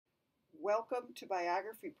Welcome to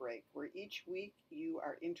Biography Break, where each week you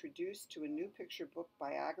are introduced to a new picture book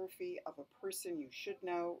biography of a person you should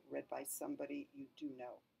know, read by somebody you do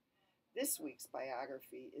know. This week's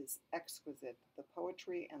biography is Exquisite, The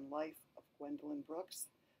Poetry and Life of Gwendolyn Brooks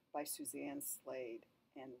by Suzanne Slade,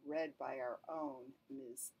 and read by our own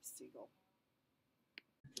Ms. Segil.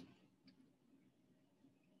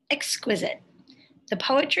 Exquisite, The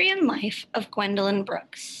Poetry and Life of Gwendolyn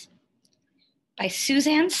Brooks by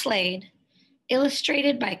Suzanne Slade,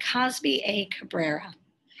 illustrated by Cosby A. Cabrera.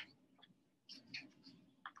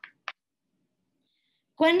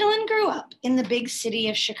 Gwendolyn grew up in the big city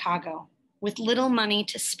of Chicago with little money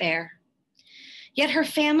to spare. Yet her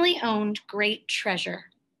family owned great treasure,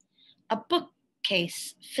 a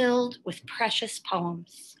bookcase filled with precious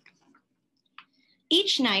poems.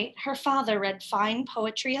 Each night, her father read fine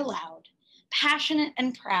poetry aloud, passionate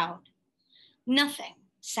and proud. Nothing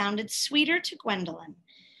sounded sweeter to Gwendolyn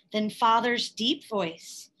than father's deep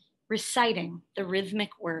voice reciting the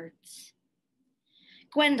rhythmic words.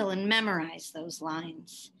 Gwendolyn memorized those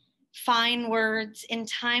lines, fine words in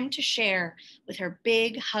time to share with her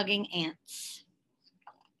big hugging aunts.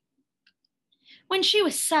 When she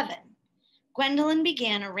was 7, Gwendolyn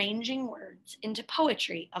began arranging words into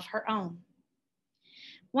poetry of her own.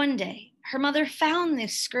 One day, her mother found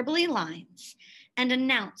these scribbly lines and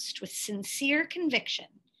announced with sincere conviction,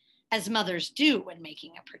 as mothers do when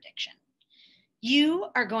making a prediction, "You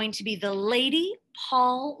are going to be the Lady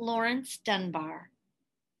Paul Laurence Dunbar."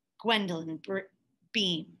 Gwendolyn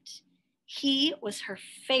beamed. He was her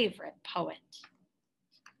favorite poet.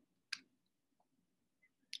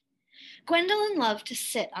 Gwendolyn loved to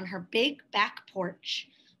sit on her big back porch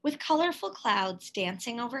with colorful clouds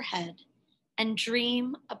dancing overhead and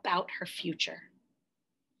dream about her future.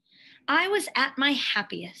 I was at my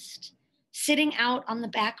happiest, sitting out on the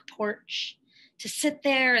back porch, to sit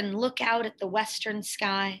there and look out at the western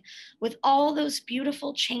sky with all those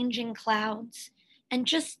beautiful changing clouds, and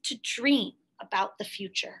just to dream about the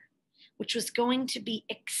future, which was going to be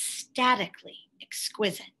ecstatically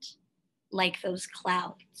exquisite, like those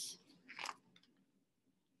clouds.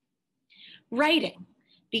 Writing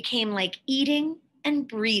became like eating and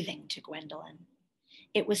breathing to Gwendolyn.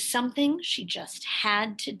 It was something she just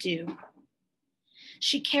had to do.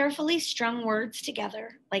 She carefully strung words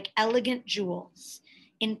together like elegant jewels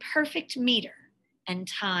in perfect meter and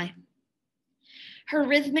time. Her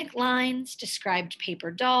rhythmic lines described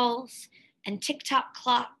paper dolls and tick-tock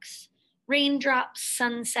clocks, raindrops,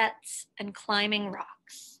 sunsets, and climbing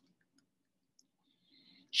rocks.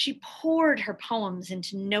 She poured her poems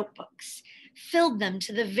into notebooks, filled them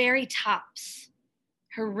to the very tops.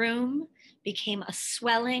 Her room became a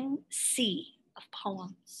swelling sea of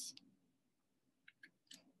poems.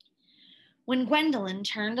 When Gwendolyn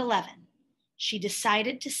turned 11, she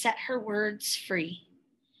decided to set her words free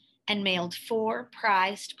and mailed 4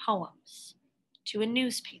 prized poems to a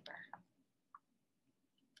newspaper.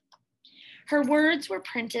 Her words were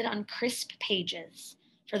printed on crisp pages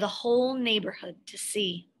for the whole neighborhood to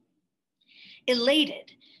see.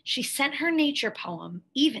 Elated, she sent her nature poem,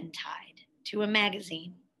 Eventide, to a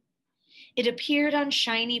magazine. It appeared on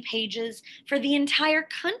shiny pages for the entire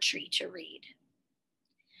country to read.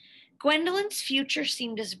 Gwendolyn's future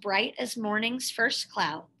seemed as bright as morning's first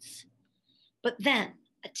clouds. But then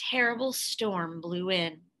a terrible storm blew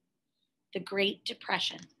in, the Great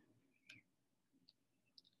Depression.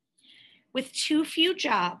 With too few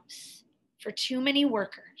jobs for too many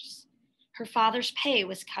workers, her father's pay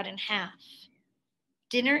was cut in half.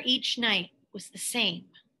 Dinner each night was the same,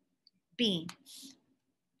 beans.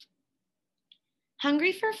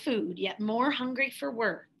 Hungry for food, yet more hungry for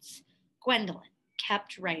words, Gwendolyn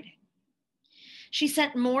kept writing. She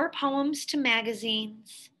sent more poems to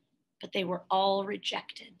magazines, but they were all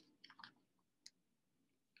rejected.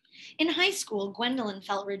 In high school, Gwendolyn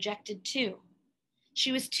felt rejected too.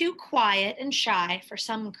 She was too quiet and shy for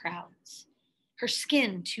some crowds, her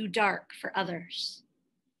skin too dark for others.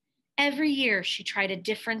 Every year she tried a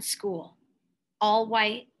different school, all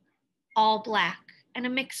white, all black, and a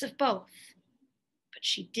mix of both, but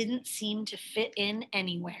she didn't seem to fit in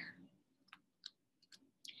anywhere.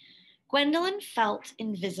 Gwendolyn felt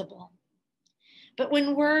invisible, but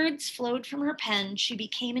when words flowed from her pen, she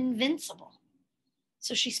became invincible.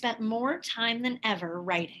 So she spent more time than ever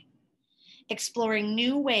writing, exploring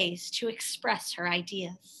new ways to express her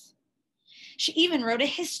ideas. She even wrote a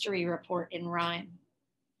history report in rhyme.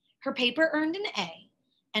 Her paper earned an A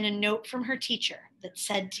and a note from her teacher that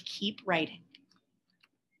said to keep writing.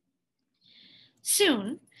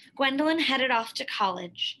 Soon, Gwendolyn headed off to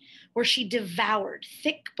college, where she devoured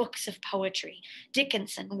thick books of poetry,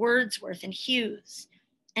 Dickinson, Wordsworth, and Hughes,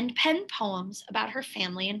 and penned poems about her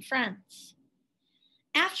family and friends.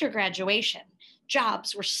 After graduation,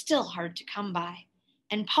 jobs were still hard to come by,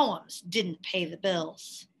 and poems didn't pay the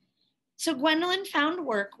bills. So Gwendolyn found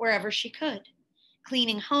work wherever she could,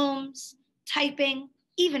 cleaning homes, typing,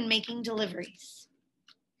 even making deliveries.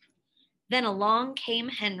 Then along came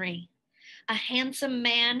Henry, a handsome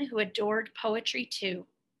man who adored poetry too.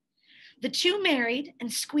 The two married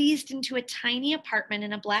and squeezed into a tiny apartment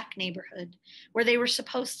in a Black neighborhood where they were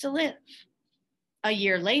supposed to live. A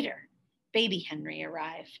year later, baby Henry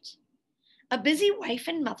arrived. A busy wife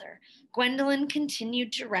and mother, Gwendolyn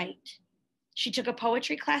continued to write. She took a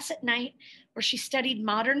poetry class at night where she studied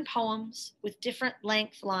modern poems with different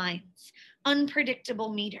length lines,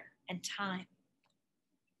 unpredictable meter, and time.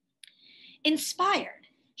 Inspired,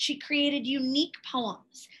 she created unique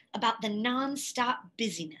poems about the nonstop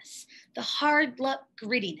busyness, the hard luck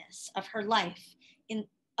grittiness of her life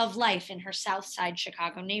in her South Side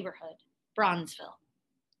Chicago neighborhood, Bronzeville,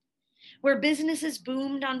 where businesses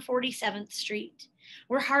boomed on 47th Street,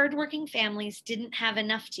 where hardworking families didn't have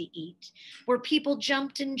enough to eat, where people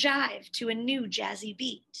jumped and jived to a new jazzy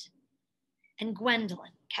beat. And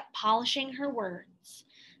Gwendolyn kept polishing her words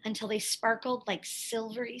until they sparkled like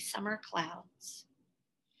silvery summer clouds.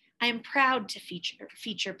 I am proud to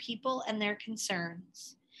feature people and their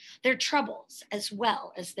concerns, their troubles as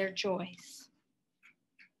well as their joys.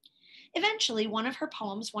 Eventually, one of her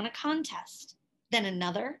poems won a contest, then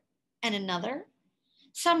another and another.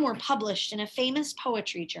 Some were published in a famous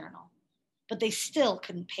poetry journal, but they still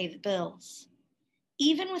couldn't pay the bills.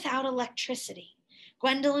 Even without electricity,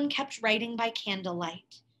 Gwendolyn kept writing by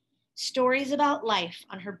candlelight, stories about life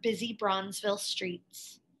on her busy Bronzeville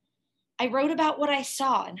streets. I wrote about what I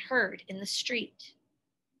saw and heard in the street.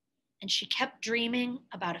 And she kept dreaming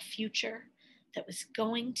about a future that was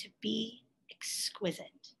going to be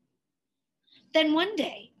exquisite. Then one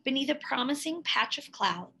day, beneath a promising patch of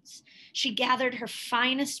clouds, she gathered her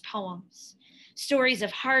finest poems, stories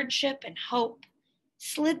of hardship and hope,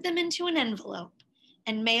 slid them into an envelope,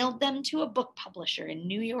 and mailed them to a book publisher in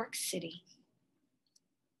New York City.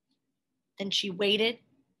 Then she waited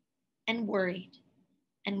and worried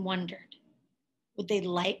and wondered, would they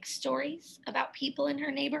like stories about people in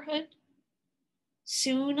her neighborhood?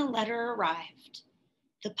 Soon a letter arrived.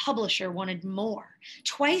 The publisher wanted more,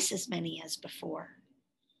 twice as many as before.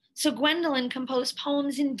 So Gwendolyn composed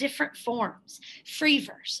poems in different forms, free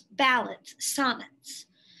verse, ballads, sonnets.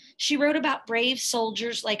 She wrote about brave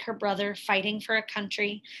soldiers like her brother fighting for a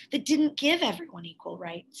country that didn't give everyone equal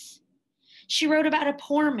rights. She wrote about a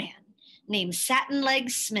poor man named Satin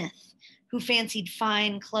Legs Smith who fancied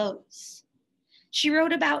fine clothes. She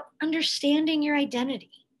wrote about understanding your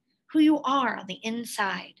identity, who you are on the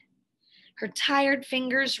inside. Her tired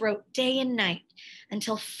fingers wrote day and night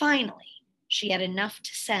until finally she had enough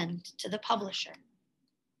to send to the publisher.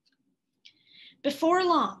 Before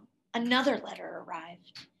long, another letter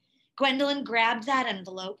arrived. Gwendolyn grabbed that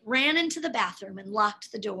envelope, ran into the bathroom, and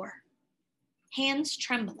locked the door. Hands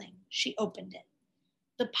trembling, she opened it.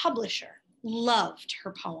 The publisher loved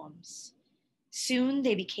her poems. Soon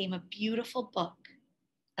they became a beautiful book,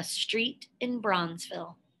 A Street in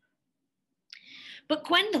Bronzeville. But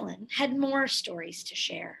Gwendolyn had more stories to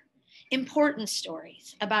share, important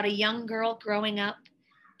stories about a young girl growing up,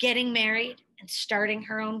 getting married, and starting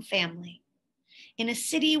her own family in a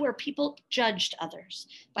city where people judged others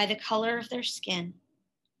by the color of their skin.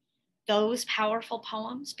 Those powerful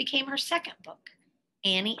poems became her second book,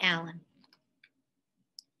 Annie Allen.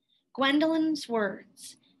 Gwendolyn's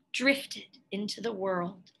words drifted into the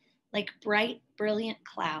world like bright, brilliant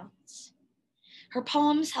clouds. Her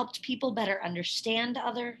poems helped people better understand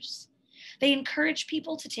others. They encouraged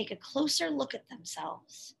people to take a closer look at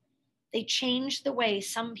themselves. They changed the way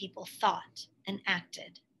some people thought and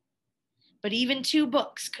acted. But even 2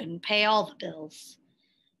 books couldn't pay all the bills.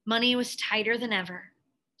 Money was tighter than ever.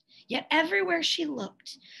 Yet everywhere she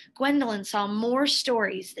looked, Gwendolyn saw more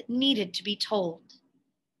stories that needed to be told.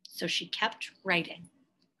 So she kept writing.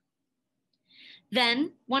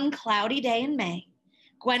 Then, one cloudy day in May,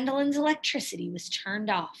 Gwendolyn's electricity was turned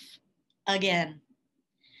off. Again.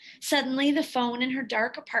 Suddenly, the phone in her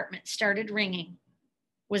dark apartment started ringing.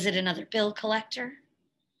 Was it another bill collector?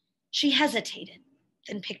 She hesitated,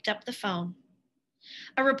 then picked up the phone.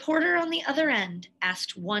 A reporter on the other end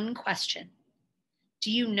asked one question.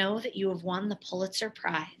 Do you know that you have won the Pulitzer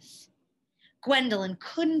Prize? Gwendolyn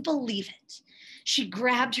couldn't believe it. She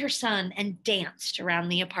grabbed her son and danced around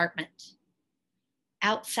the apartment.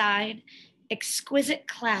 Outside, exquisite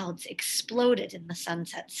clouds exploded in the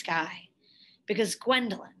sunset sky because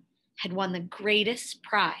Gwendolyn had won the greatest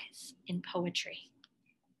prize in poetry.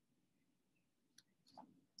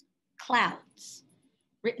 Clouds,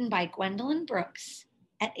 written by Gwendolyn Brooks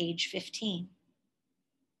at age 15.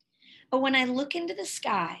 But when I look into the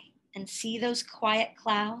sky and see those quiet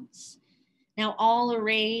clouds, now all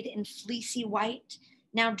arrayed in fleecy white,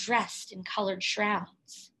 now dressed in colored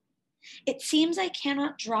shrouds, it seems I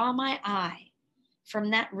cannot draw my eye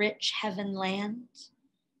from that rich heaven land,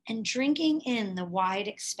 and drinking in the wide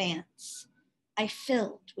expanse, I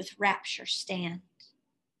filled with rapture stand.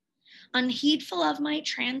 Unheedful of my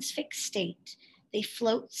transfixed state, they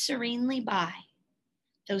float serenely by,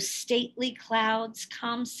 those stately clouds,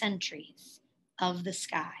 calm sentries of the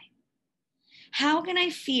sky. How can I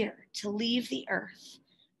fear to leave the earth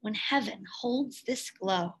when heaven holds this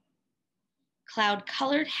glow?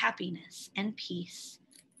 Cloud-colored happiness and peace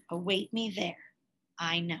await me there,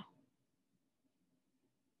 I know.